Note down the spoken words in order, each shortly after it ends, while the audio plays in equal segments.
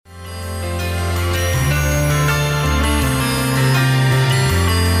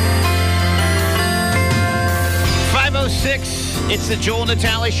the Joel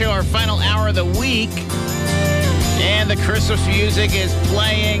Natale Show, our final hour of the week. And the Christmas music is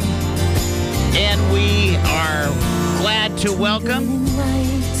playing. And we are glad to welcome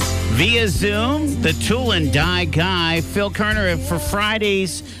via Zoom the Tool and Die guy, Phil Kerner, for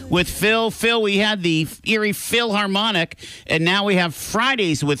Fridays with Phil. Phil, we had the Erie Philharmonic, and now we have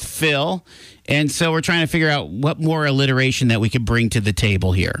Fridays with Phil. And so we're trying to figure out what more alliteration that we could bring to the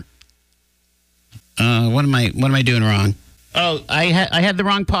table here. What am I doing wrong? Oh, I had the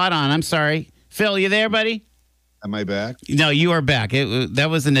wrong pot on. I'm sorry. Phil, you there, buddy? Am I back? No, you are back. That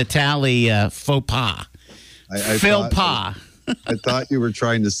was a Natale faux pas. Phil Pa. I thought you were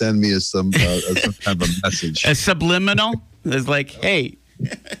trying to send me some kind of a message. A subliminal? It's like, hey.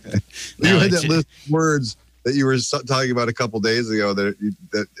 You had that list of words that you were talking about a couple days ago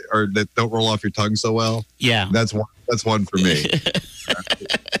that don't roll off your tongue so well. Yeah. That's one for me.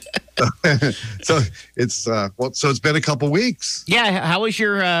 So it's so it's been a couple weeks. Yeah. How was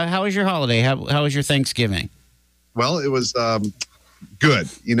your holiday? How was your Thanksgiving? Well, it was good.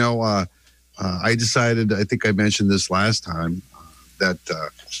 You know, I decided, I think I mentioned this last time, that,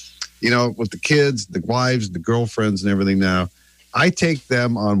 with the kids, the wives, the girlfriends and everything now, I take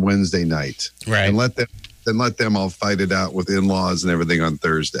them on Wednesday night. Right. And let them all fight it out with in-laws and everything on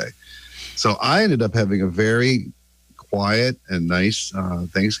Thursday. So I ended up having a very quiet and nice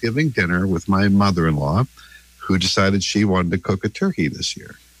Thanksgiving dinner with my mother-in-law, who decided she wanted to cook a turkey this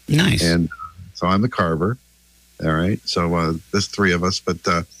year. Nice. And so I'm the carver. All right. So there's three of us, but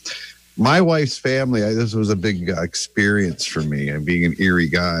my wife's family, this was a big experience for me. And being an Erie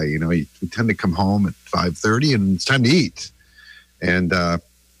guy, we tend to come home at 5:30 and it's time to eat. And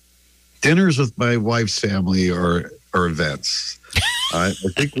dinners with my wife's family are events. I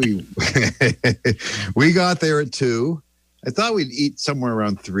think we got there at 2:00. I thought we'd eat somewhere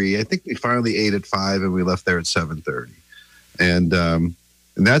around 3:00. I think we finally ate at 5:00 and we left there at 7:30. And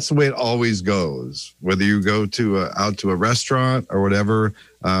that's the way it always goes. Whether you go to out to a restaurant or whatever,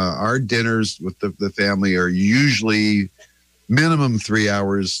 our dinners with the family are usually minimum 3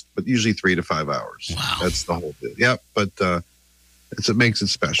 hours, but usually 3 to 5 hours. Wow. That's the whole bit. Yep. But it's what makes it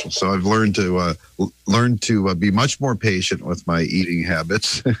special. So I've learned to be much more patient with my eating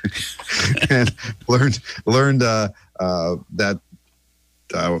habits, and learned that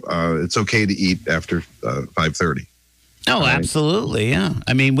it's okay to eat after 5:30. Oh, absolutely, yeah.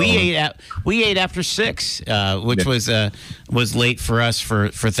 I mean, we ate after 6, which was late for us for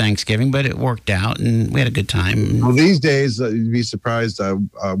Thanksgiving, but it worked out, and we had a good time. Well, these days, you'd be surprised.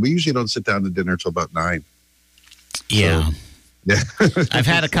 We usually don't sit down to dinner till about 9. Yeah. So, yeah. I've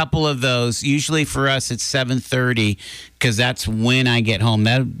had a couple of those. Usually for us, it's 7:30 because that's when I get home.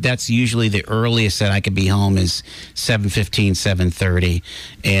 That's usually the earliest that I could be home is 7:15, 7:30.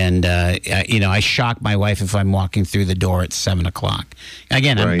 And, I shock my wife if I'm walking through the door at 7 o'clock.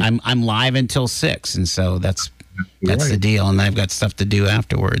 Again, right. I'm live until 6. And so that's right. The deal. And I've got stuff to do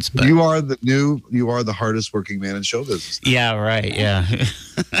afterwards. But you are the hardest working man in show business. Yeah, right. Yeah.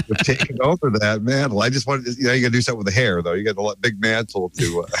 You're taking over that mantle. I just wanted you got to do something with the hair though. You got a big mantle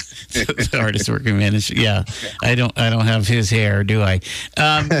to the hardest working man. Yeah. I don't have his hair, do I?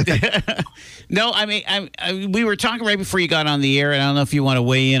 No, I mean, we were talking right before you got on the air, and I don't know if you want to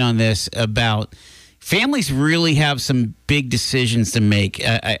weigh in on this about families really have some big decisions to make.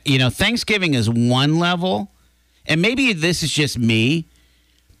 Thanksgiving is one level. And maybe this is just me,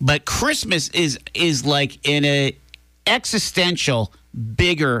 but Christmas is like in a existential,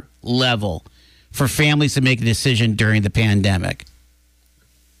 bigger level for families to make a decision during the pandemic.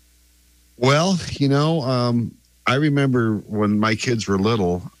 Well, I remember when my kids were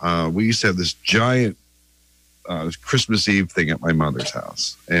little, we used to have this giant Christmas Eve thing at my mother's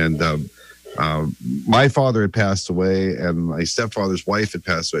house. And my father had passed away, and my stepfather's wife had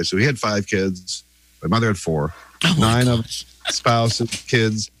passed away. So we had 5 kids. My mother had 4. 9 of spouses,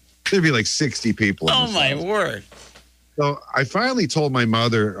 kids. There'd be like 60 people. Oh, my word. So I finally told my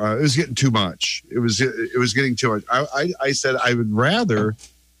mother it was getting too much. It was getting too much. I said I would rather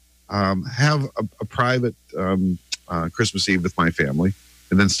have a private Christmas Eve with my family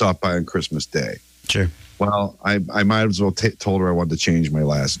and then stop by on Christmas Day. Sure. Well, I might as well told her I wanted to change my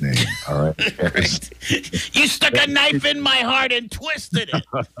last name. All right. Right. You stuck a knife in my heart and twisted it.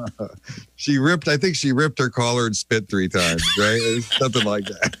 I think she ripped her collar and spit 3 times, right? Something like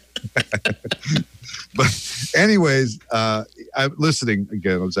that. But anyways, I'm listening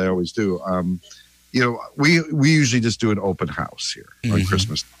again, as I always do. We usually just do an open house here on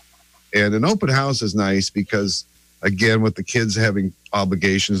Christmas. And an open house is nice because, again, with the kids having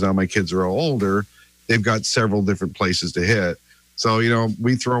obligations, now my kids are all older, they've got several different places to hit. So,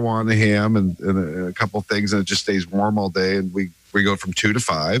 we throw on the ham and a couple things, and it just stays warm all day. And we We go from 2 to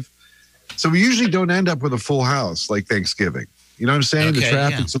 5. So we usually don't end up with a full house like Thanksgiving. You know what I'm saying? The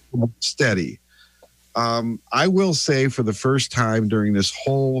traffic's a little steady. I will say for the first time during this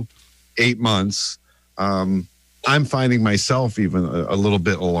whole 8 months, I'm finding myself even a little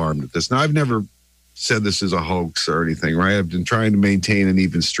bit alarmed at this. Now, I've never said this is a hoax or anything, right? I've been trying to maintain an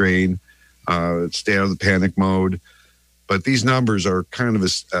even strain, stay out of the panic mode. But these numbers are kind of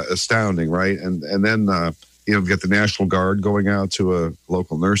astounding, right? And then, we've got the National Guard going out to a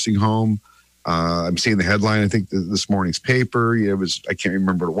local nursing home. I'm seeing the headline, I think, this morning's paper. I can't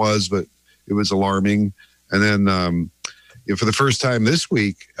remember what it was, but it was alarming. And then for the first time this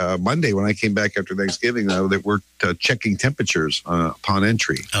week, Monday, when I came back after Thanksgiving, that we're checking temperatures upon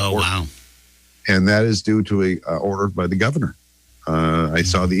entry. Oh, wow. And that is due to a order by the governor. I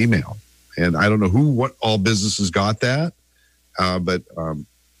saw the email. And I don't know what all businesses got that, but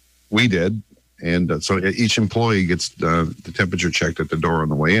we did. And so each employee gets the temperature checked at the door on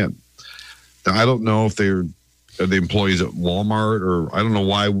the way in. Now, I don't know if they're the employees at Walmart, or I don't know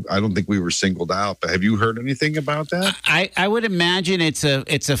why. I don't think we were singled out. But have you heard anything about that? I would imagine it's a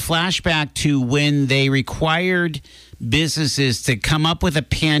flashback to when they required businesses to come up with a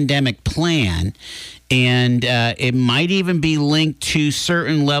pandemic plan. And it might even be linked to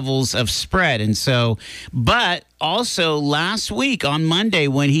certain levels of spread. And so, but also last week on Monday,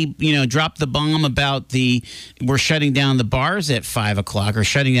 when he, dropped the bomb about we're shutting down the bars at 5 o'clock or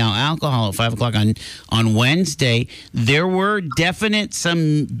shutting down alcohol at 5 o'clock on Wednesday, there were definite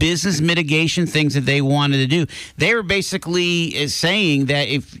some business mitigation things that they wanted to do. They were basically saying that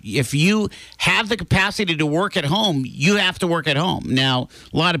if you have the capacity to work at home, you have to work at home. Now,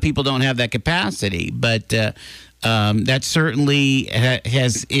 a lot of people don't have that capacity, but that certainly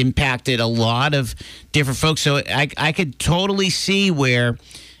has impacted a lot of different folks. So I could totally see where,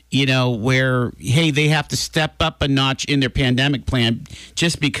 hey, they have to step up a notch in their pandemic plan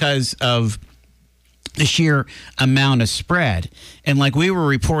just because of the sheer amount of spread. And like we were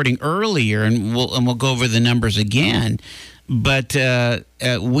reporting earlier, and we'll go over the numbers again, but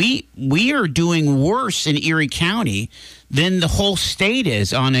we are doing worse in Erie County than the whole state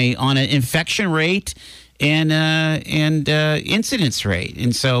is on an infection rate and incidence rate.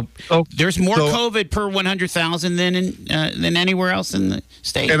 And so there's more COVID per 100,000 than anywhere else in the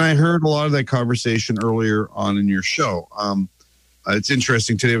state. And I heard a lot of that conversation earlier on in your show. It's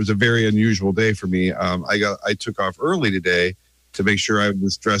interesting. Today was a very unusual day for me. I took off early today to make sure I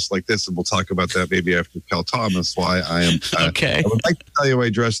was dressed like this, and we'll talk about that maybe after Cal Thomas, why I am. Okay. I would like to tell you I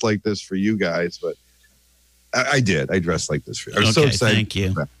dressed like this for you guys, but I did. I dressed like this for you. I was so excited. Thank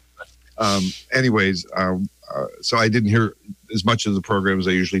you. Anyways, so I didn't hear as much of the program as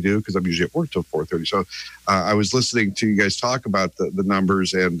I usually do because I'm usually at work till 4:30. So I was listening to you guys talk about the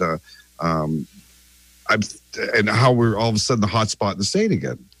numbers and how we're all of a sudden the hot spot in the state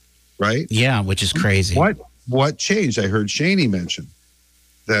again, right? Yeah, which is crazy. What changed? I heard Shaney mention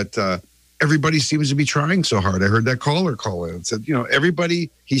that everybody seems to be trying so hard. I heard that caller call in and said, everybody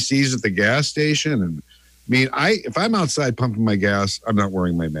he sees at the gas station. And I mean, if I'm outside pumping my gas, I'm not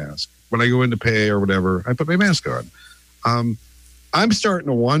wearing my mask. When I go in to pay or whatever, I put my mask on. I'm starting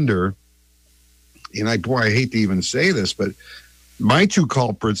to wonder, and I hate to even say this, but my two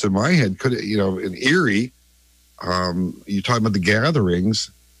culprits in my head could, in Erie, you're talking about the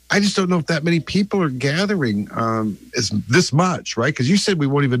gatherings. I just don't know if that many people are gathering this much, right? Because you said we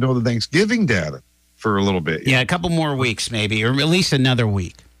won't even know the Thanksgiving data for a little bit. Yeah, a couple more weeks maybe, or at least another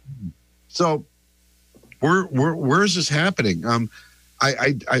week. So where is this happening? I'm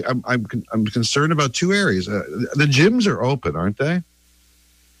concerned about two areas. The gyms are open, aren't they?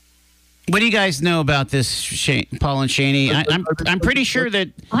 What do you guys know about this, Paul and Shaney? I'm pretty sure that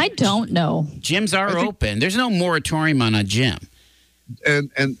I don't know. Gyms are open. There's no moratorium on a gym. And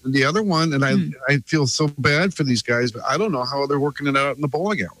the other one, and I feel so bad for these guys, but I don't know how they're working it out in the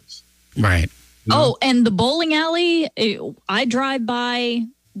bowling alleys. Right. Oh, and the bowling alley, I drive by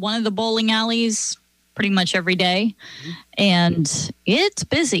one of the bowling alleys pretty much every day, and it's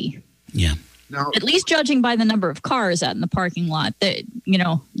busy. Yeah. Now, at least judging by the number of cars out in the parking lot, that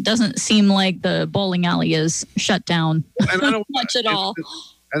doesn't seem like the bowling alley is shut down much at all.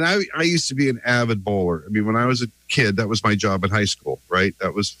 And I used to be an avid bowler. I mean, when I was a kid, that was my job in high school, right?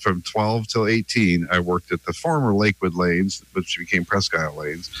 That was from 12 till 18. I worked at the former Lakewood Lanes, which became Presque Isle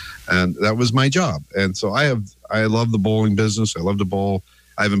Lanes, and that was my job. And so I love the bowling business. I love to bowl.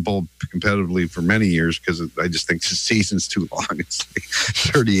 I haven't bowled competitively for many years because I just think the season's too long. It's like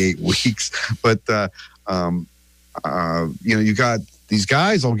 38 weeks. But, you got these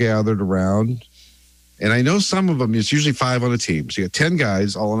guys all gathered around. And I know some of them, it's usually 5 on a team. So you got 10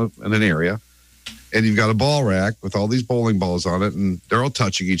 guys all in an area. and you've got a ball rack with all these bowling balls on it, and they're all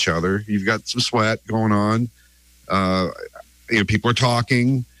touching each other. You've got some sweat going on. People are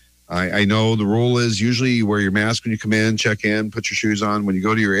talking. I know the rule is usually you wear your mask when you come in, check in, put your shoes on. When you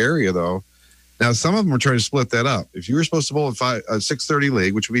go to your area, though, now some of them are trying to split that up. If you were supposed to bowl at 6:30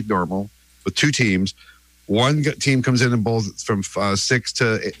 league, which would be normal, with two teams, one team comes in and bowls from 6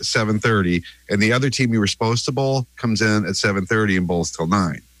 to 7:30, and the other team you were supposed to bowl comes in at 7:30 and bowls till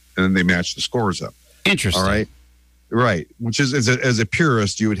 9, and then they match the scores up. Interesting. All right. Which is as a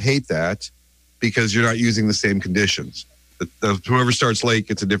purist, you would hate that because you're not using the same conditions. Whoever starts late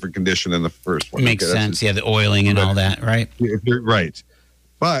gets a different condition than the first one. Makes sense. The oiling and all that, right? Right.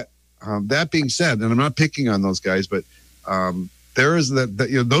 But that being said, and I'm not picking on those guys, but there is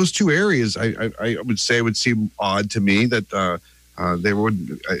that those two areas I would say would seem odd to me that they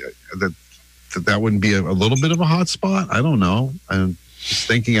would that wouldn't be a little bit of a hot spot. I don't know. I'm just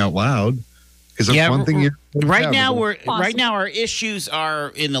thinking out loud. Because that's one thing. Right now our issues are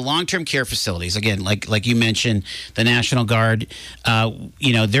in the long-term care facilities. Again, like you mentioned, the National Guard.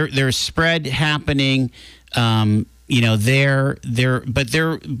 There's spread happening. But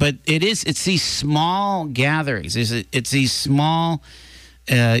it's these small gatherings. It's these small.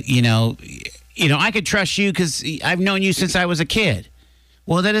 I could trust you because I've known you since I was a kid.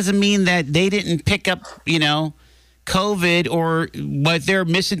 Well, that doesn't mean that they didn't pick up. COVID, or what they're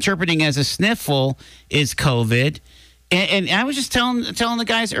misinterpreting as a sniffle is COVID. And I was just telling the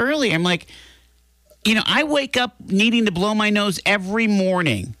guys earlier, I'm like, I wake up needing to blow my nose every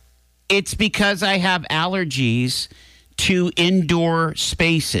morning. It's because I have allergies to indoor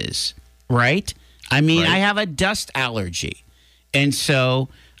spaces, right? I mean, I have a dust allergy. And so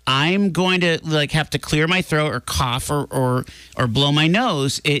I'm going to have to clear my throat or cough or blow my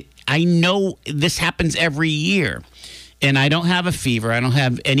nose. I know this happens every year, and I don't have a fever. I don't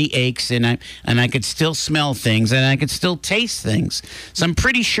have any aches, and I could still smell things, and I could still taste things. So I'm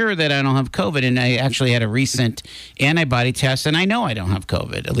pretty sure that I don't have COVID, and I actually had a recent antibody test, and I know I don't have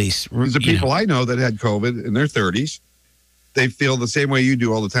COVID, at least. The people I know that had COVID in their 30s, they feel the same way you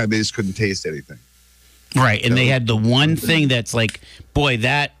do all the time. They just couldn't taste anything. Right, and they had the one thing that's like, boy,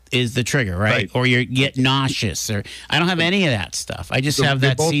 that is the trigger, right? Or you get nauseous, or I don't have any of that stuff. I just have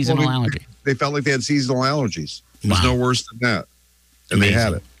that seasonal allergy. They felt like they had seasonal allergies. It was no worse than that, and Amazing. They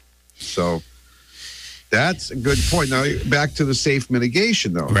had it. So that's a good point. Now back to the safe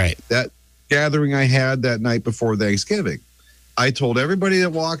mitigation, though. Right. That gathering I had that night before Thanksgiving, I told everybody that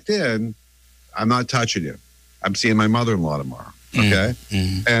walked in, "I'm not touching you. I'm seeing my mother-in-law tomorrow." Okay.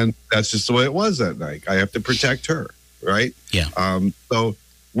 Mm-hmm. And that's just the way it was that night. I have to protect her. Right. Yeah. So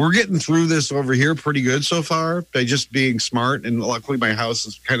we're getting through this over here pretty good so far by just being smart. And luckily my house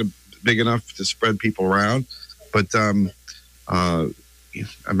is kind of big enough to spread people around. But I'm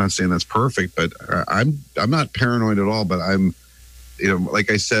not saying that's perfect, but I'm not paranoid at all. But I'm,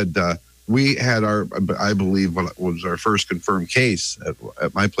 like I said, we had I believe what was our first confirmed case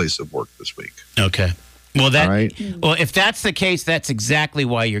at my place of work this week. Okay. Well, if that's the case, that's exactly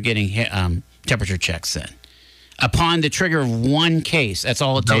why you're getting temperature checks then. Upon the trigger of one case, that's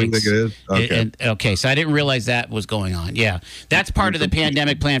all it takes. Think it is? Okay. So I didn't realize that was going on. Yeah, that's part of the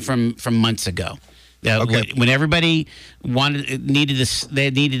pandemic plan from months ago. When everybody needed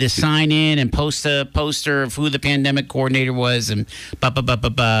to sign in and post a poster of who the pandemic coordinator was, and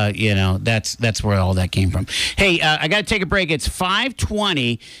that's where all that came from. Hey, I got to take a break. It's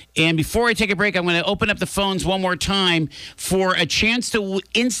 5:20, and before I take a break, I'm going to open up the phones one more time for a chance to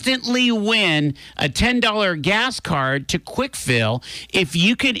instantly win a $10 gas card to Quick Fill if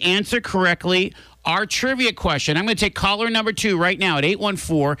you can answer correctly our trivia question. I'm going to take caller number 2 right now at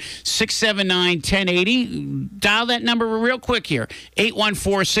 814-679-1080. Dial that number real quick here.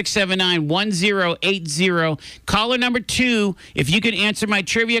 814-679-1080. Caller number 2, if you can answer my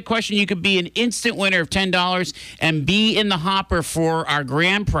trivia question, you could be an instant winner of $10 and be in the hopper for our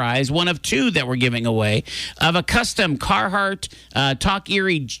grand prize, one of 2 that we're giving away, of a custom Carhartt Talk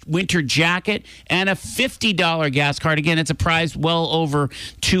Erie winter jacket and a $50 gas card. Again, it's a prize well over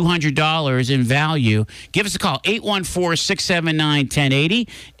 $200 in value. Give us a call, 814-679-1080,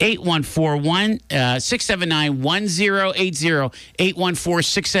 814-679-1080,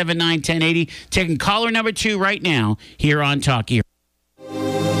 814-679-1080. Taking caller number 2 right now here on Talk Erie.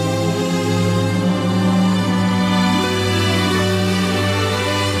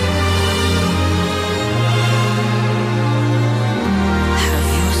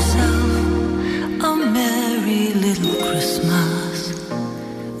 Have yourself a merry little Christmas.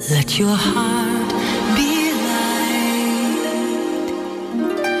 Let your heart be light.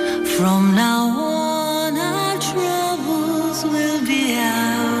 From now on, our troubles will be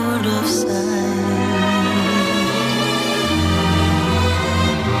out of sight.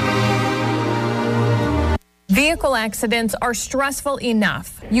 Vehicle accidents are stressful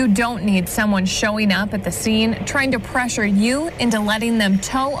enough. You don't need someone showing up at the scene trying to pressure you into letting them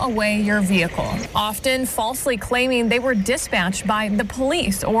tow away your vehicle, often falsely claiming they were dispatched by the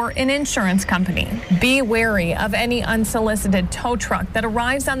police or an insurance company. Be wary of any unsolicited tow truck that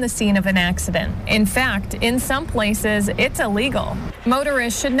arrives on the scene of an accident. In fact, in some places, it's illegal.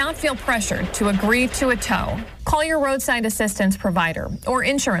 Motorists should not feel pressured to agree to a tow. Call your roadside assistance provider or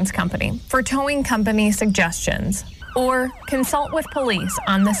insurance company for towing company suggestions, or consult with police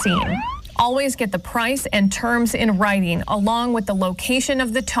on the scene. Always get the price and terms in writing along with the location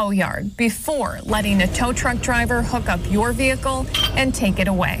of the tow yard before letting a tow truck driver hook up your vehicle and take it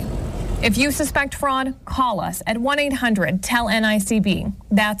away. If you suspect fraud, call us at 1-800-TEL-NICB.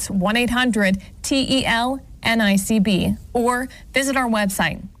 That's 1-800-TEL-NICB, or visit our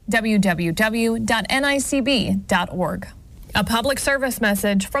website, www.nicb.org. A public service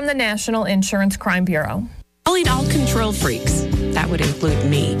message from the National Insurance Crime Bureau. Calling all control freaks. That would include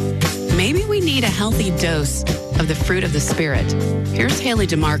me. Maybe we need a healthy dose of the fruit of the Spirit. Here's Haley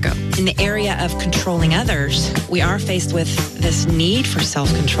DeMarco. In the area of controlling others, we are faced with this need for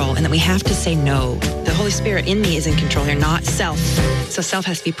self-control and that we have to say no. The Holy Spirit in me is in control here, not self. So self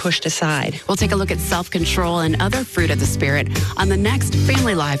has to be pushed aside. We'll take a look at self-control and other fruit of the Spirit on the next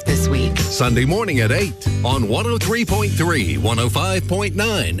Family Life this week. Sunday morning at 8 on 103.3, 105.9,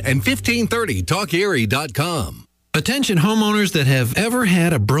 and 1530 TalkErie.com. Attention homeowners that have ever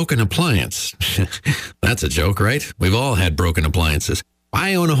had a broken appliance. That's a joke, right? We've all had broken appliances.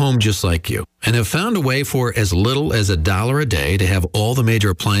 I own a home just like you and have found a way for as little as $1 a day to have all the major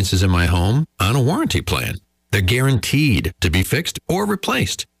appliances in my home on a warranty plan. They're guaranteed to be fixed or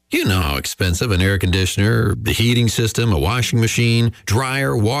replaced. You know how expensive an air conditioner, the heating system, a washing machine,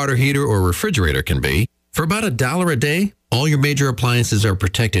 dryer, water heater, or refrigerator can be. For about $1 a day, all your major appliances are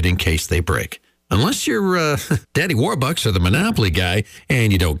protected in case they break. Unless you're Daddy Warbucks or the Monopoly guy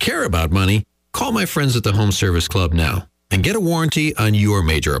and you don't care about money, call my friends at the Home Service Club now and get a warranty on your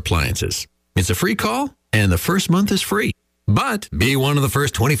major appliances. It's a free call and the first month is free. But be one of the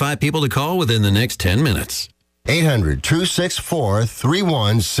first 25 people to call within the next 10 minutes.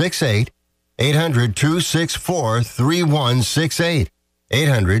 800-264-3168. 800-264-3168.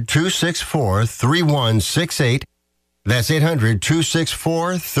 800-264-3168. That's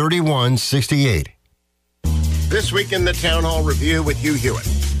 800-264-3168. This week in the Town Hall Review with Hugh Hewitt.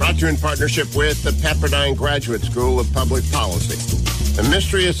 Brought to you in partnership with the Pepperdine Graduate School of Public Policy. A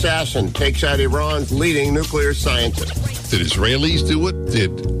mystery assassin takes out Iran's leading nuclear scientist. Did Israelis do it?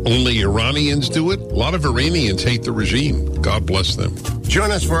 Did only Iranians do it? A lot of Iranians hate the regime. God bless them.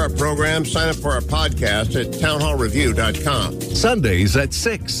 Join us for our program. Sign up for our podcast at townhallreview.com. Sundays at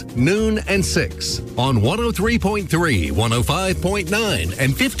 6, noon, and 6 on 103.3, 105.9, and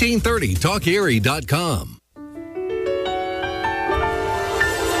 1530 TalkErie.com.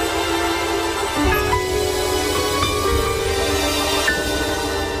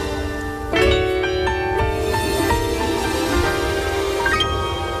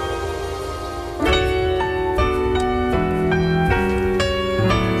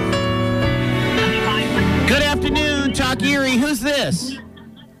 Talk Erie, who's this?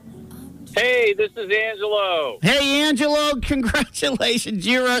 Hey, this is Angelo. Hey, Angelo, congratulations.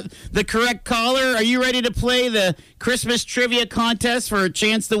 You're the correct caller. Are you ready to play the Christmas trivia contest for a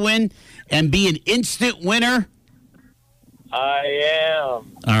chance to win and be an instant winner? I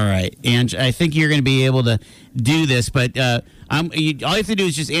am. All right, Ange, I think you're going to be able to do this, but all you have to do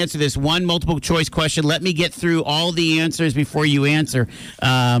is just answer this one multiple choice question. Let me get through all the answers before you answer.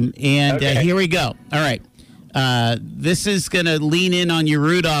 Here we go. All right. This is going to lean in on your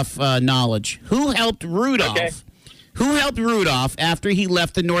Rudolph knowledge. Who helped Rudolph? Okay. Who helped Rudolph after he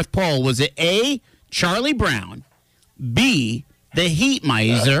left the North Pole? Was it A, Charlie Brown, B, the Heat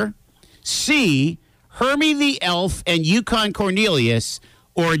Miser, C, Hermie the Elf and Yukon Cornelius,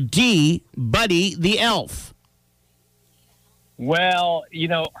 or D, Buddy the Elf? Well, you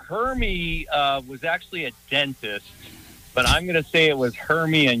know, Hermie was actually a dentist, but I'm going to say it was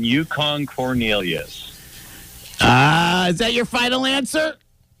Hermie and Yukon Cornelius. Is that your final answer?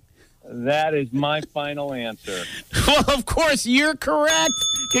 That is my final answer. Well, of course, you're correct.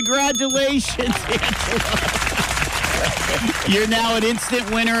 Congratulations, Angelo. You're now an instant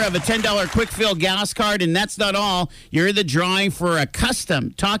winner of a $10 quick fill gas card, and that's not all. You're in the drawing for a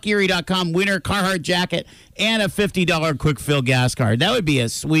custom TalkErie.com winner Carhartt jacket and a $50 quick fill gas card. That would be a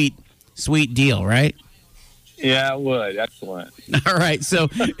sweet, sweet deal, right? Yeah, it would. Excellent. All right. So,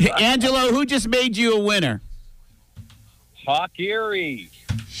 Angelo, who just made you a winner? Talk Erie.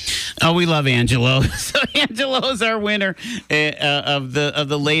 Oh, we love Angelo. So Angelo's our winner of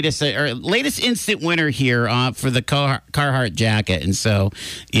the latest instant winner here for the Carhartt jacket. And so,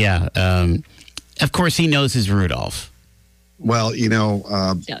 yeah, of course he knows his Rudolph. Well,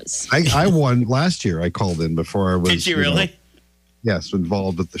 Yes. I won last year. I called in before I was. Did you really? Yes,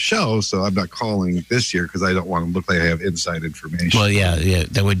 involved with the show. So I'm not calling this year because I don't want to look like I have inside information. Well, yeah,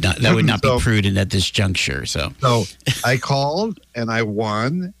 that would not be prudent at this juncture. So I called and I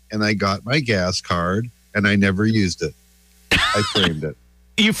won and I got my gas card and I never used it. I framed it.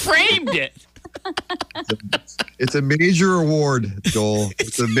 You framed it. It's a major award, Joel.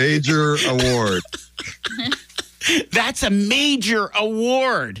 It's a major award. That's a major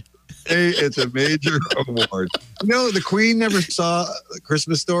award. Hey, it's a major award. The Queen never saw A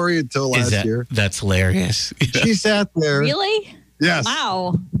Christmas Story until last year. That's hilarious. She sat there. Really? Yes.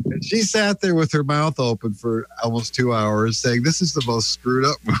 Wow. And she sat there with her mouth open for almost 2 hours saying, this is the most screwed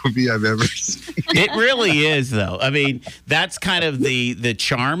up movie I've ever seen. It really is, though. I mean, that's kind of the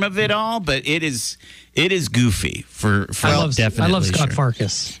charm of it all, but it is goofy for definitely. I love Scott sure.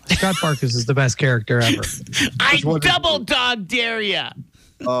 Farkas. Scott Farkas is the best character ever. I double dog dare ya.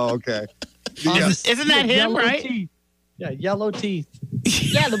 Oh, okay. Yes. Isn't that him, right? Teeth. Yeah, yellow teeth.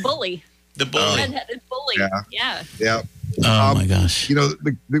 Yeah, the bully. The bully. Redheaded bully. Yeah. Yeah. Oh, my gosh.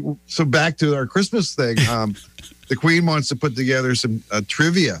 So back to our Christmas thing. The Queen wants to put together some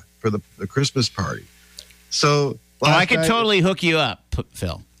trivia for the Christmas party. So I could totally hook you up,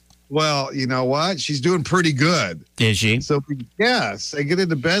 Phil. Well, you know what? She's doing pretty good. Is she? So, yes. I get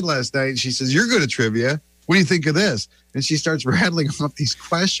into bed last night and she says, you're good at trivia. What do you think of this? And she starts rattling off these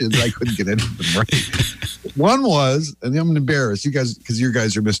questions. I couldn't get any of them right. One was, and I'm embarrassed, you guys, because you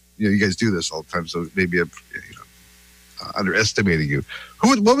guys are you guys do this all the time, so maybe I'm underestimating you.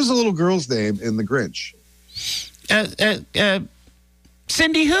 What was the little girl's name in The Grinch?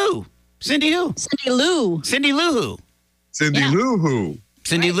 Cindy who? Cindy who? Cindy Lou. Cindy Lou Who. Cindy Lou Who.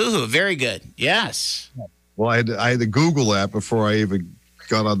 Cindy Lou Who. Very good. Yes. Well, I had to Google that before I even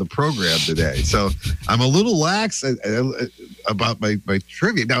got on the program today. So I'm a little lax about my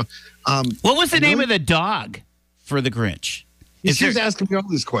trivia. Now, what was the name of the dog for The Grinch? She was asking me all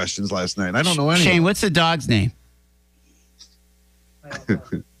these questions last night. I don't know any. Shane, what's the dog's name?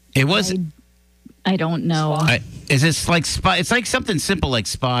 It was. I don't know. Is this like Spot? It's like something simple like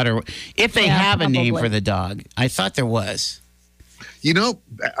Spot, or if they have a name for the dog. I thought there was. I did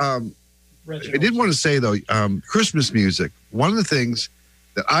want to say though, Christmas music. One of the things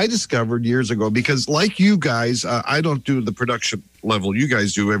that I discovered years ago, because like you guys, I don't do the production level you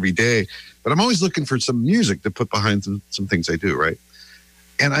guys do every day, but I'm always looking for some music to put behind some things I do, right?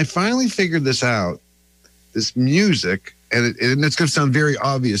 And I finally figured this out, this music, and it's going to sound very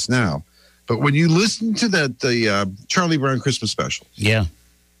obvious now, but when you listen to the Charlie Brown Christmas special,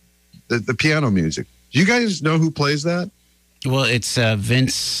 the piano music, do you guys know who plays that? Well, it's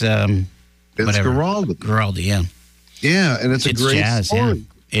Vince Guaraldi. Guaraldi, yeah. Yeah, and it's a great jazz, story.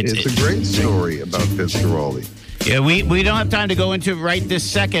 Yeah. It's a great story about Vince Guaraldi. Yeah, we don't have time to go into it right this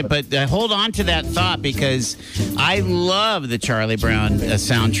second, but hold on to that thought because I love the Charlie Brown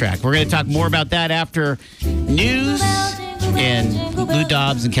soundtrack. We're going to talk more about that after news and Lou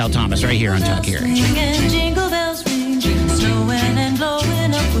Dobbs and Cal Thomas right here on Talk Erie. Jingle bells ring, snowing and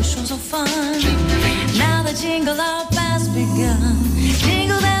blowing up bushels of fun. Now the jingle all fast begun.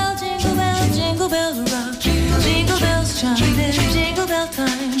 Jingle bell, jingle bell, jingle bell rock. Jingle bells chime in jingle bell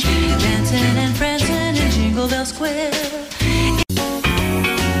time. Dancing and prancing in Jingle Bell Square.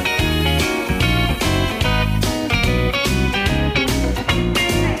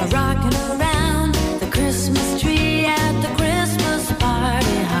 Rocking around the Christmas tree at the Christmas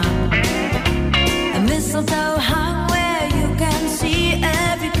party hop. A mistletoe hung where you can see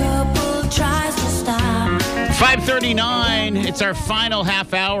every couple tries to stop. 5:39. It's our final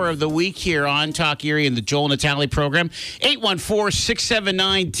half hour of the week here on Talk Erie and the Joel Natale program.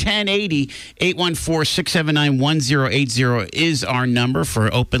 814-679-1080. 814-679-1080 is our number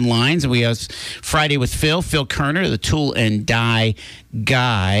for open lines. And we have Friday with Phil Kerner, the tool and die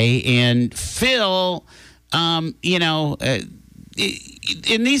guy. And Phil, in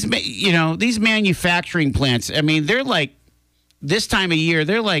these manufacturing plants, I mean, they're like, this time of year,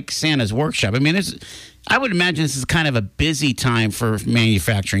 they're like Santa's workshop. I mean, I would imagine this is kind of a busy time for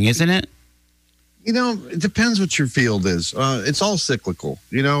manufacturing, isn't it? It depends what your field is. It's all cyclical.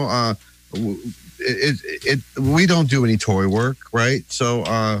 We don't do any toy work, right?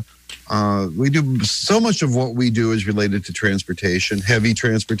 So we do so much of what we do is related to transportation, heavy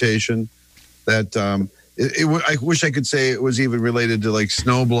transportation. That I wish I could say it was even related to like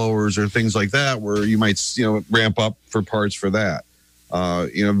snow blowers or things like that, where you might ramp up for parts for that.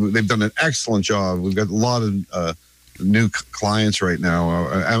 They've done an excellent job. We've got a lot of new clients right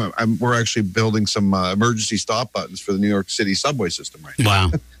now. We're actually building some emergency stop buttons for the New York City subway system right now.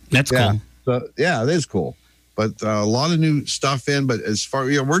 Wow, that's cool. So, yeah, it is cool. But a lot of new stuff in. But as far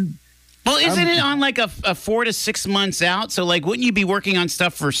well, isn't it on like a 4 to 6 months out? So like, wouldn't you be working on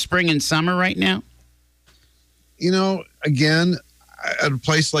stuff for spring and summer right now? Again, at a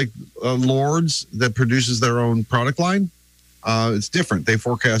place like Lord's that produces their own product line, it's different. They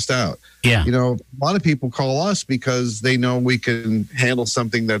forecast out. Yeah. A lot of people call us because they know we can handle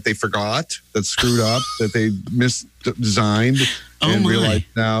something that they forgot, that's screwed up, that they misdesigned, and realize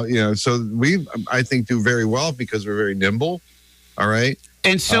now, so we, I think, do very well because we're very nimble. All right.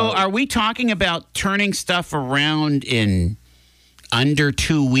 And so are we talking about turning stuff around in under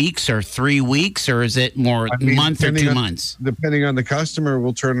 2 weeks or 3 weeks, or is it more month or 2 months? Depending on the customer,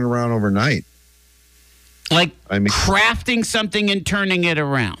 we'll turn it around overnight. Like crafting something and turning it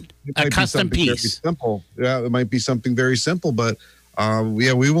around, a custom piece. Very simple. Yeah, it might be something very simple, but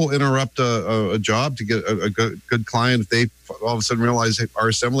we will interrupt a job to get a good client. If they all of a sudden realize, hey, our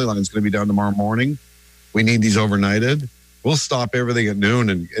assembly line is going to be down tomorrow morning, we need these overnighted. We'll stop everything at noon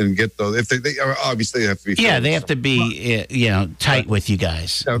and get those. If they obviously have to be. Yeah, they have to be tight with you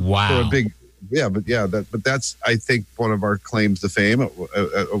guys. Wow. But that's, I think, one of our claims to fame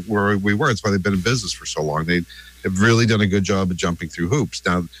where we were. It's why they've been in business for so long. They have really done a good job of jumping through hoops.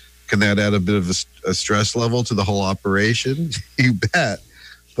 Now, can that add a bit of a stress level to the whole operation? You bet.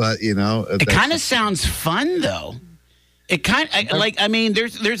 But it kind of sounds fun, though. It kind of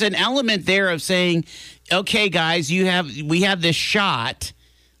there's an element there of saying, okay, guys, we have this shot.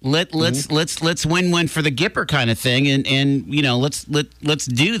 Let's win one for the Gipper kind of thing, and let's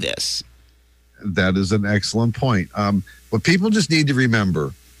do this. That is an excellent point. What people just need to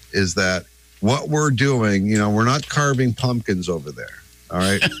remember is that what we're doing, we're not carving pumpkins over there. All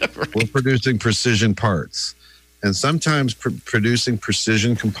right. Right. We're producing precision parts, and sometimes producing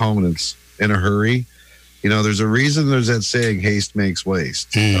precision components in a hurry. There's a reason there's that saying, haste makes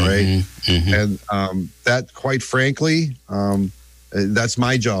waste. All right. And that, quite frankly, that's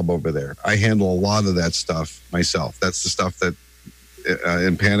my job over there. I handle a lot of that stuff myself. That's the stuff that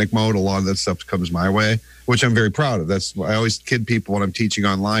in panic mode, a lot of that stuff comes my way, which I'm very proud of. I always kid people when I'm teaching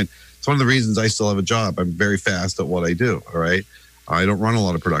online. It's one of the reasons I still have a job. I'm very fast at what I do. All right. I don't run a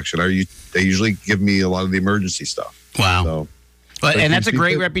lot of production. They usually give me a lot of the emergency stuff. Wow. So, and that's a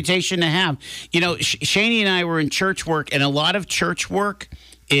great reputation to have. Shani and I were in church work, and a lot of church work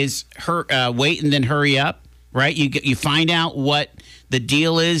is wait and then hurry up, right? You find out what the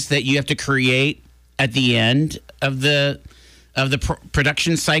deal is that you have to create at the end of the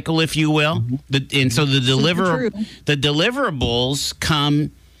production cycle, if you will. And so the deliverables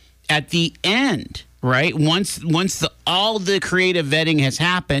come at the end, right? Once all the creative vetting has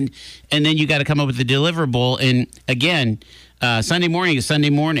happened, and then you got to come up with the deliverable. And again, Sunday morning is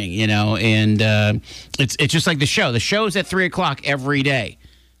Sunday morning, and it's just like the show. The show's at 3:00 every day,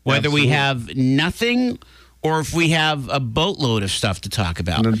 whether Absolutely. We have nothing or if we have a boatload of stuff to talk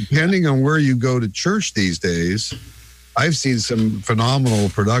about. And depending on where you go to church these days, I've seen some phenomenal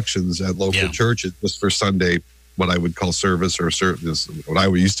productions at local churches just for Sunday, what I would call service, or what I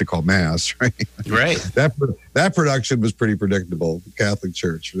used to call mass, right? Right. That production was pretty predictable. The Catholic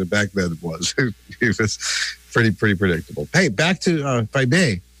Church, back then it was. It was pretty predictable. Hey, back to, if I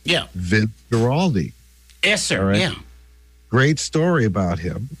may. Yeah. Vince Guaraldi. Yes, sir. Right? Yeah. Great story about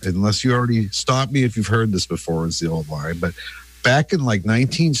him. Unless you already stopped me if you've heard this before, it's the old line. But back in like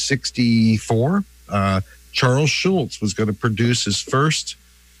 1964, Charles Schulz was going to produce his first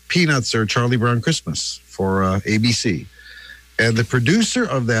Peanuts or Charlie Brown Christmas for ABC. And the producer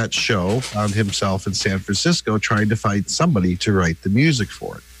of that show found himself in San Francisco trying to find somebody to write the music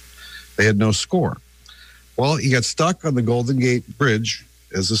for it. They had no score. Well, he got stuck on the Golden Gate Bridge,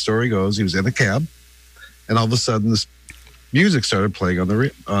 as the story goes. He was in a cab, and all of a sudden this music started playing on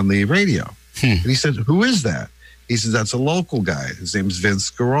the radio. And he said, "Who is that?" He says, "That's a local guy. His name's Vince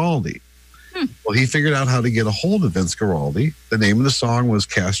Guaraldi." Well, he figured out how to get a hold of Vince Guaraldi. The name of the song was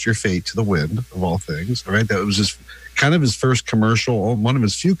 "Cast Your Fate to the Wind," of all things. All right, that was his first commercial, one of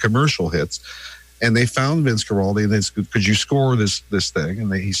his few commercial hits. And they found Vince Guaraldi, and they said, "Could you score this thing?"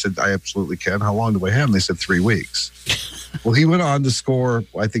 And he said, "I absolutely can. How long do I have?" And they said 3 weeks. Well, he went on to score,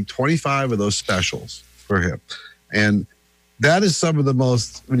 I think, 25 of those specials for him. And that is some of the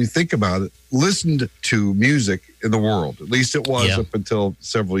most, when you think about it, listened to music in the world. At least it was up until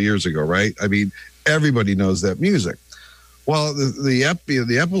several years ago, right? I mean, everybody knows that music. Well, the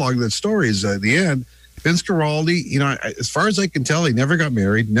epilogue of that story is at the end, Vince Guaraldi, as far as I can tell, he never got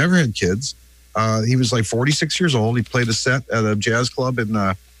married, never had kids. He was like 46 years old. He played a set at a jazz club at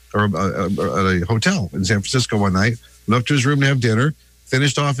a hotel in San Francisco one night. Went up to his room to have dinner.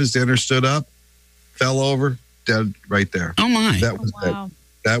 Finished off his dinner, stood up, fell over, dead right there. Oh my! That was it.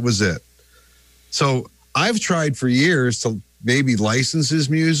 That was it. So I've tried for years to maybe license his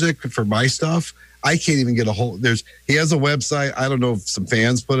music for my stuff. I can't even get a hold. He has a website. I don't know if some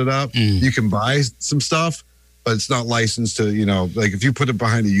fans put it up. You can buy some stuff, but it's not licensed to, like if you put it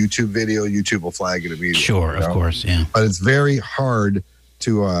behind a YouTube video, YouTube will flag it immediately. Sure, of course, yeah. But it's very hard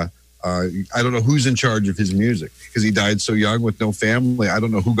to, I don't know who's in charge of his music because he died so young with no family. I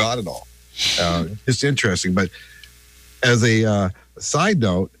don't know who got it all. It's interesting. But as a side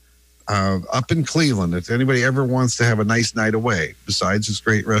note, up in Cleveland, if anybody ever wants to have a nice night away, besides his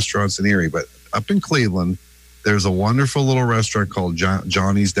great restaurants in Erie, but up in Cleveland, there's a wonderful little restaurant called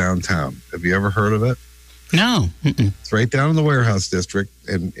Johnny's Downtown. Have you ever heard of it? No. It's right down in the Warehouse District,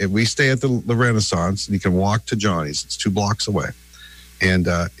 and we stay at the Renaissance, and you can walk to Johnny's. It's 2 blocks away. And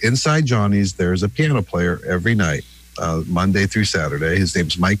inside Johnny's, there's a piano player every night, Monday through Saturday. His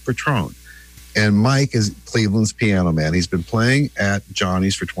name's Mike Petrone. And Mike is Cleveland's piano man. He's been playing at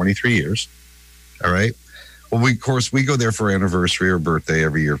Johnny's for 23 years. All right. Well, we go there for anniversary or birthday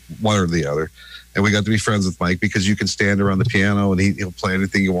every year, one or the other. And we got to be friends with Mike because you can stand around the piano and he'll play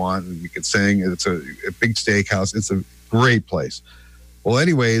anything you want and you can sing. It's a big steakhouse. It's a great place. Well,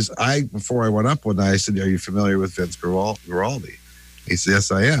 anyways, before I went up one night, I said, "Are you familiar with Vince Guaraldi?" He said,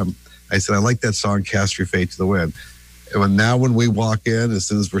 "Yes, I am." I said, "I like that song, Cast Your Fate to the Wind." And now when we walk in, as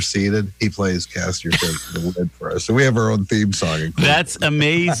soon as we're seated, he plays Cast Your Fate to the Wind for us. So we have our own theme song. That's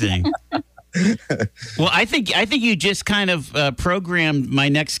amazing. Well, I think you just kind of programmed my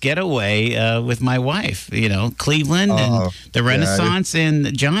next getaway with my wife. Cleveland and the Renaissance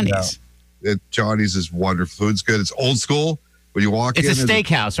and Johnny's. Yeah. Johnny's is wonderful. Food's good. It's old school. When you walk in, it's a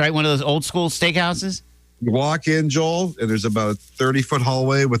steakhouse, right? One of those old school steakhouses. You walk in, Joel, and there's about a 30-foot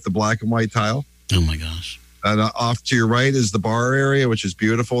hallway with the black and white tile. Oh my gosh! And off to your right is the bar area, which is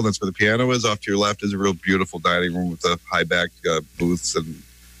beautiful. That's where the piano is. Off to your left is a real beautiful dining room with the high back booths and.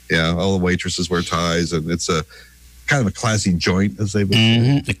 Yeah, all the waitresses wear ties, and it's a kind of a classy joint, as they would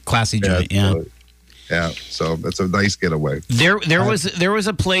say. A classy joint, yeah. So that's a nice getaway. There was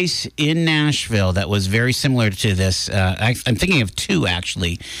a place in Nashville that was very similar to this. I'm thinking of 2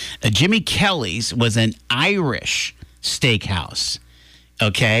 actually. Jimmy Kelly's was an Irish steakhouse.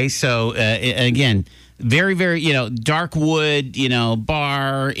 Okay, so again. Very, very, dark wood,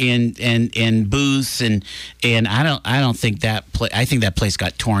 bar and booths and I don't think that I think that place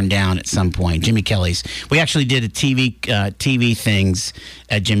got torn down at some point. Jimmy Kelly's. We actually did a TV things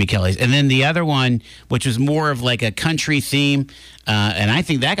at Jimmy Kelly's, and then the other one, which was more of like a country theme, and I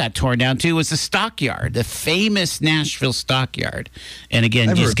think that got torn down too, was the Stockyard, the famous Nashville Stockyard. And again,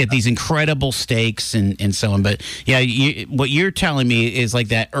 you just get these incredible steaks and so on. But yeah, what you're telling me is like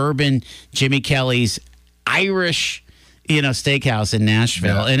that urban Jimmy Kelly's Irish, steakhouse in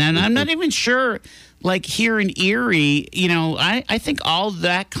Nashville. Yeah. And I'm not even sure, like here in Erie, I think all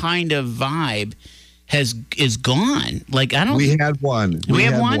that kind of vibe is gone. Like, I don't. We had one. We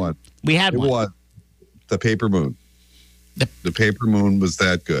had one. We had one. Was the Paper Moon. The Paper Moon was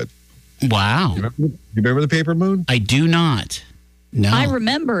that good. Wow. You remember the Paper Moon? I do not. No. I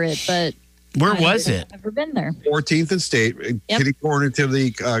remember it, but where was it? I've never been there. 14th and State, kitty corner to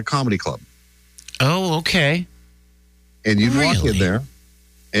the comedy club. Oh, okay. And you'd walk in there,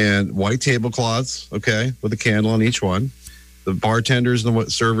 and white tablecloths, okay, with a candle on each one. The bartenders and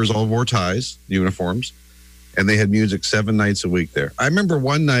the servers all wore ties, uniforms, and they had music 7 nights a week there. I remember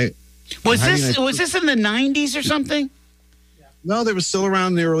one night. Was this in the 90s or something? No, they were still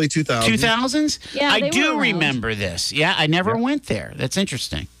around in the early 2000s. 2000s? Yeah, I do remember this. Yeah, I never went there. That's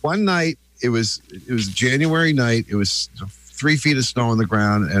interesting. One night, it was January night. It was 3 feet of snow on the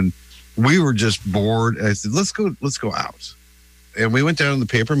ground, and we were just bored. And I said, let's go out. And we went down to the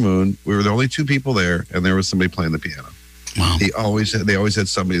Paper Moon. We were the only 2 people there, and there was somebody playing the piano. Wow. They always had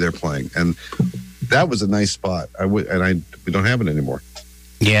somebody there playing, and that was a nice spot. We don't have it anymore.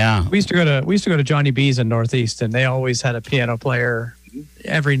 Yeah, we used to go to Johnny B's in Northeast, and they always had a piano player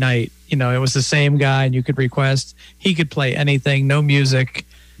every night. It was the same guy, and you could request. He could play anything, no music,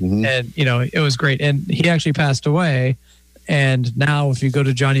 and it was great. And he actually passed away. And now, if you go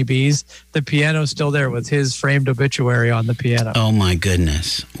to Johnny B's, the piano's still there with his framed obituary on the piano. Oh my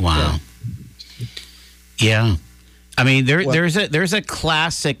goodness! Wow. Yeah. I mean, there's a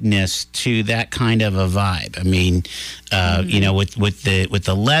classicness to that kind of a vibe. I mean, with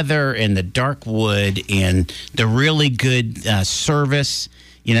the leather and the dark wood and the really good service,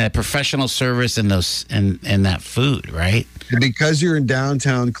 professional service and those and that food, right? Because you're in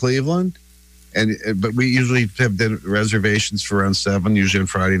downtown Cleveland, But we usually have reservations for around 7, usually on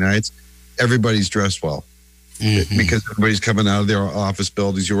Friday nights. Everybody's dressed well. Because everybody's coming out of their office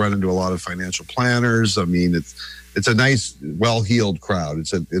buildings. You run into a lot of financial planners. I mean, it's a nice, well-heeled crowd.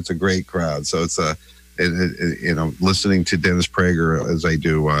 It's a great crowd. So it's listening to Dennis Prager as I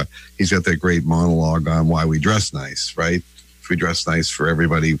do, he's got that great monologue on why we dress nice, right? We dress nice for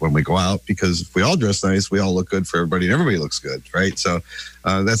everybody when we go out, because if we all dress nice, we all look good for everybody, and everybody looks good, right? So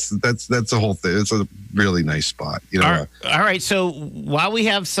that's the whole thing. It's a really nice spot, you know. All right. So while we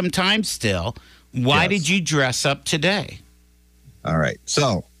have some time still, why did you dress up today? All right.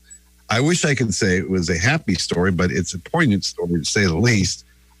 So I wish I could say it was a happy story, but it's a poignant story to say the least.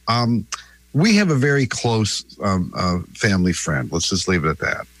 We have a very close family friend. Let's just leave it at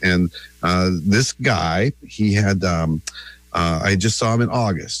that. And this guy, he had, I just saw him in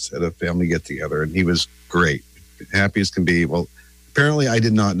August at a family get-together, and he was great, happy as can be. Well, apparently I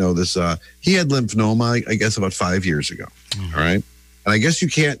did not know this. He had lymphoma, I guess, about 5 years ago. All right. And I guess you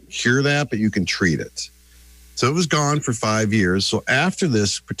can't cure that, but you can treat it. So it was gone for 5 years. So after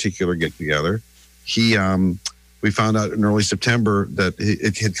this particular get-together, we found out in early September that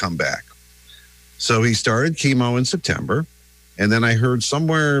it had come back. So he started chemo in September, and then I heard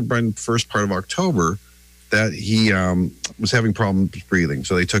somewhere by the first part of October that he was having problems breathing.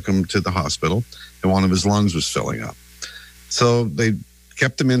 So they took him to the hospital, and one of his lungs was filling up. So they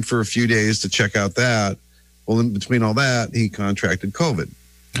kept him in for a few days to check out that. Well, in between all that, he contracted COVID.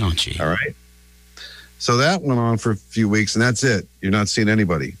 Oh, gee. All right. So that went on for a few weeks, and that's it. You're not seeing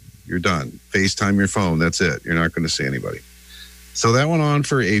anybody. You're done. FaceTime your phone. That's it. You're not going to see anybody. So that went on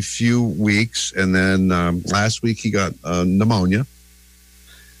for a few weeks, and then last week he got pneumonia.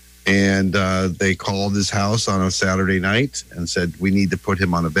 And they called his house on a Saturday night and said, we need to put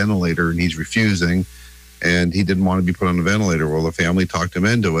him on a ventilator, and he's refusing. And he didn't want to be put on a ventilator. Well, the family talked him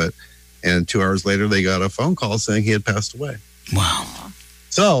into it. And 2 hours later, they got a phone call saying he had passed away. Wow.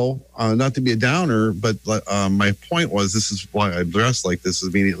 So, not to be a downer, but my point was, this is why I dressed like this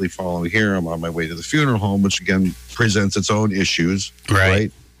immediately following here. I'm on my way to the funeral home, which again presents its own issues.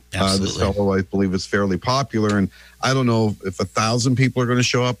 Right? Absolutely. This fellow, I believe, is fairly popular. And I don't know if 1,000 people are going to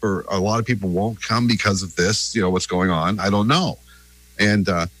show up, or a lot of people won't come because of this, you know, what's going on. I don't know. And,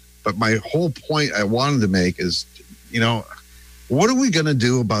 but my whole point I wanted to make is, you know, what are we going to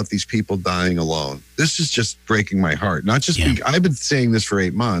do about these people dying alone? This is just breaking my heart. Not just I've been saying this for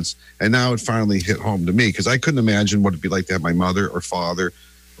 8 months, and now it finally hit home to me, because I couldn't imagine what it'd be like to have my mother or father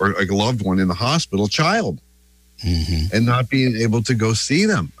or a loved one in the hospital, child, and not being able to go see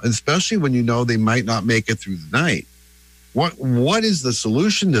them, especially when you know they might not make it through the night. What is the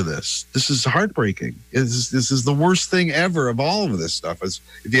solution to this? This is heartbreaking. This is the worst thing ever of all of this stuff.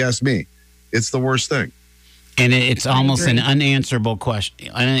 If you ask me, it's the worst thing. And it's almost an unanswerable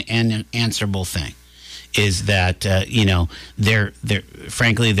question, unanswerable thing, is that they're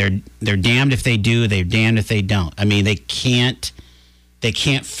frankly they're damned if they do, they're damned if they don't. I mean, they can't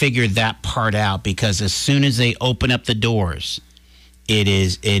figure that part out, because as soon as they open up the doors, it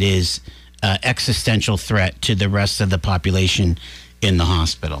is existential threat to the rest of the population in the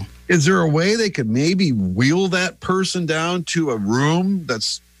hospital. Is there a way they could maybe wheel that person down to a room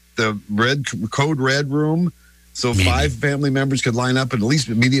that's the code red room? So maybe 5 family members could line up, and at least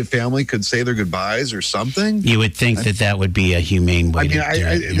immediate family could say their goodbyes or something. You would think that would be a humane way to do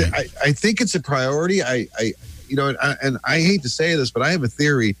it. I think it's a priority. I hate to say this, but I have a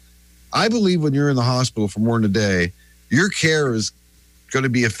theory. I believe when you're in the hospital for more than a day, your care is going to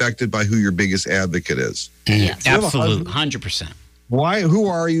be affected by who your biggest advocate is. Absolutely, 100%. Why? Who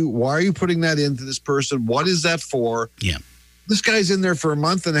are you? Why are you putting that into this person? What is that for? Yeah. This guy's in there for a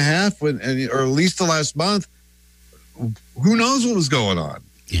month and a half, or at least the last month. Who knows what was going on?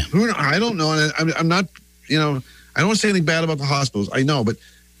 Yeah. I don't know. And I'm not, I don't want to say anything bad about the hospitals. I know, but,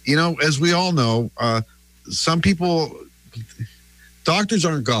 as we all know, some people, doctors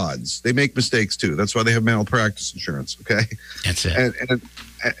aren't gods. They make mistakes too. That's why they have malpractice insurance. Okay. That's it.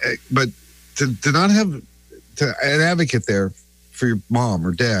 But to not have an advocate there for your mom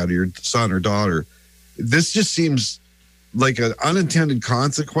or dad or your son or daughter, this just seems like an unintended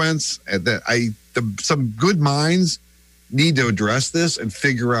consequence that some good minds need to address this and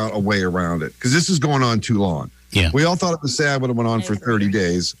figure out a way around it, because this is going on too long. Yeah. We all thought it was sad when it went on for 30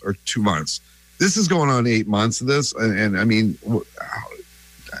 days or 2 months. This is going on 8 months of this. And I mean,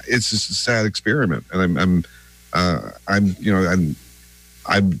 it's just a sad experiment. And I'm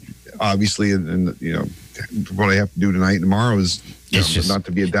obviously, what I have to do tonight and tomorrow is not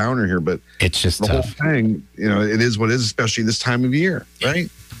to be a downer here, but it's just the tough. whole thing, it is what it is, especially this time of year, right?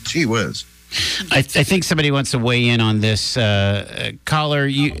 Gee whiz. I think somebody wants to weigh in on this. Caller,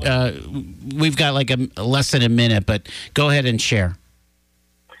 we've got like less than a minute, but go ahead and share.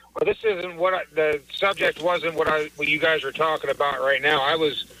 Well, this isn't the subject wasn't what you guys are talking about right now. I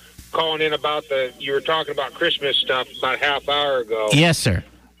was calling in about you were talking about Christmas stuff about a half hour ago. Yes, sir.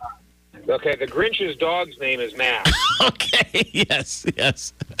 Okay, the Grinch's dog's name is Max. Okay, yes.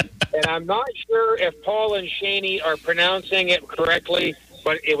 And I'm not sure if Paul and Shaney are pronouncing it correctly,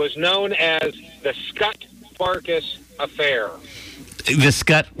 but it was known as the Scott Farkas Affair. The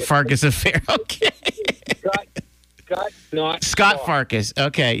Scott Farkas Affair, okay. Scott Farkas,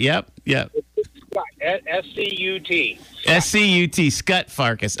 okay, yep. Scott, S-C-U-T. S-C-U-T, Scott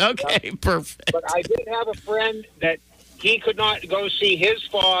Farkas, okay, perfect. But I did have a friend that he could not go see his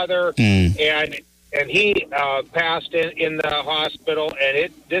father, and he passed in the hospital,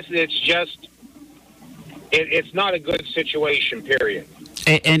 and it's not a good situation, period.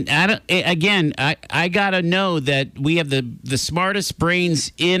 And I gotta know that we have the smartest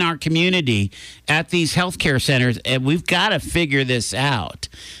brains in our community at these healthcare centers, and we've got to figure this out.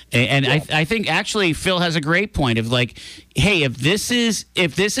 And I think actually Phil has a great point of like, hey, if this is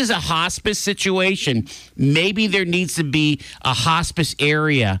a hospice situation, maybe there needs to be a hospice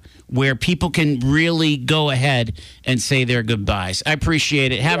area where people can really go ahead and say their goodbyes. I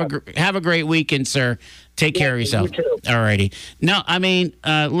appreciate it. Have a great weekend, sir. Take care of yourself. All righty. No, I mean,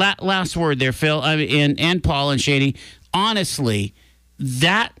 last word there, Phil, and Paul and Shady. Honestly,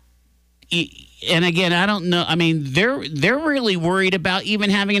 that, and again, I don't know. I mean, they're really worried about even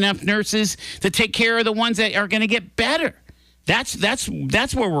having enough nurses to take care of the ones that are going to get better. That's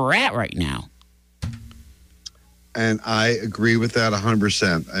where we're at right now. And I agree with that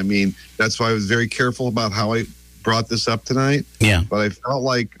 100%. I mean, that's why I was very careful about how I brought this up tonight. Yeah. But I felt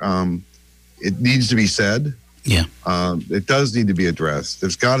like it needs to be said. Yeah. It does need to be addressed.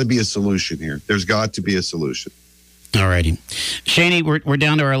 There's got to be a solution here. There's got to be a solution. All righty. Shaney, we're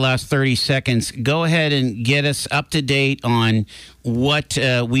down to our last 30 seconds. Go ahead and get us up to date on what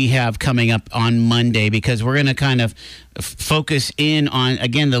we have coming up on Monday, because we're going to kind of focus in on,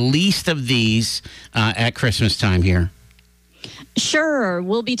 again, the least of these at Christmas time here. Sure.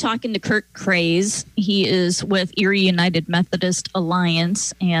 We'll be talking to Kurt Craze. He is with Erie United Methodist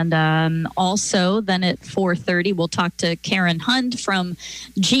Alliance. And also then at 4:30, we'll talk to Karen Hund from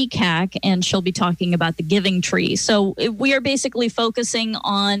GCAC, and she'll be talking about the Giving Tree. So we are basically focusing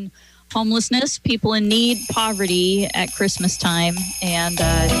on homelessness, people in need, poverty at Christmas time, and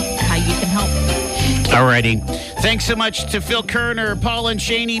how you can help. All righty. Thanks so much to Phil Kerner, Paul and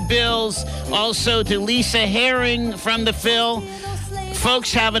Shaney Bills, also to Lisa Herring from the Phil.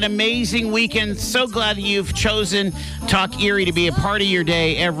 Folks, have an amazing weekend. So glad you've chosen Talk Erie to be a part of your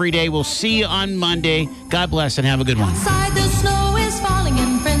day every day. We'll see you on Monday. God bless and have a good one.